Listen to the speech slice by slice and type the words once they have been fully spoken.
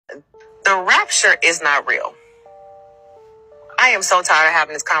The rapture is not real. I am so tired of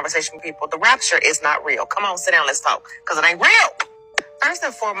having this conversation with people. The rapture is not real. Come on, sit down, let's talk, because it ain't real. First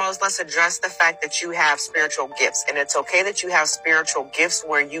and foremost, let's address the fact that you have spiritual gifts, and it's okay that you have spiritual gifts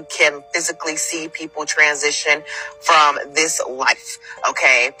where you can physically see people transition from this life,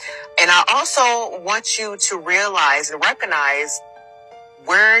 okay? And I also want you to realize and recognize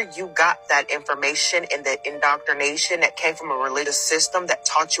where you got that information and the indoctrination that came from a religious system that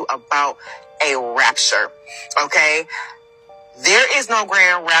taught you about a rapture, okay? There is no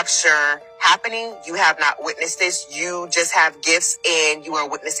grand rapture happening. You have not witnessed this. You just have gifts and you are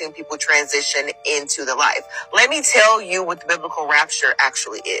witnessing people transition into the life. Let me tell you what the biblical rapture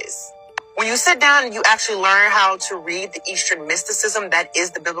actually is. When you sit down and you actually learn how to read the Eastern mysticism that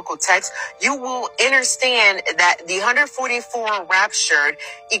is the biblical text, you will understand that the 144 raptured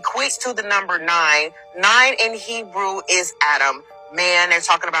equates to the number 9. 9 in Hebrew is Adam. Man, they're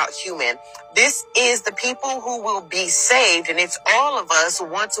talking about human. This is the people who will be saved, and it's all of us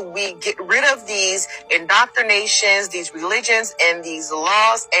once we get rid of these indoctrinations, these religions, and these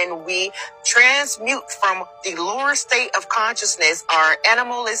laws, and we transmute from the lower state of consciousness, our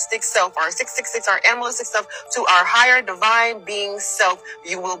animalistic self, our 666, our animalistic self, to our higher divine being self.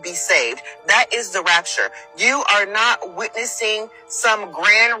 You will be saved. That is the rapture. You are not witnessing some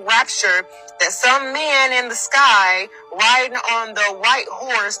grand rapture that some man in the sky riding on the white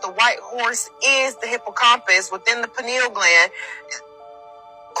horse. The white horse is the hippocampus within the pineal gland.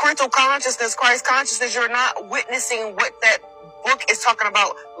 Crystal consciousness, Christ consciousness. You're not witnessing what that book is talking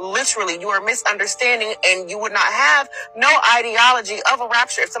about. Literally, you are misunderstanding, and you would not have no ideology of a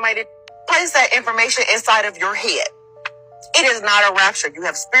rapture if somebody did place that information inside of your head. It is not a rapture. You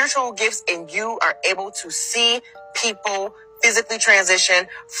have spiritual gifts, and you are able to see people physically transition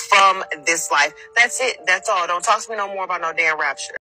from this life. That's it. That's all. Don't talk to me no more about no damn rapture.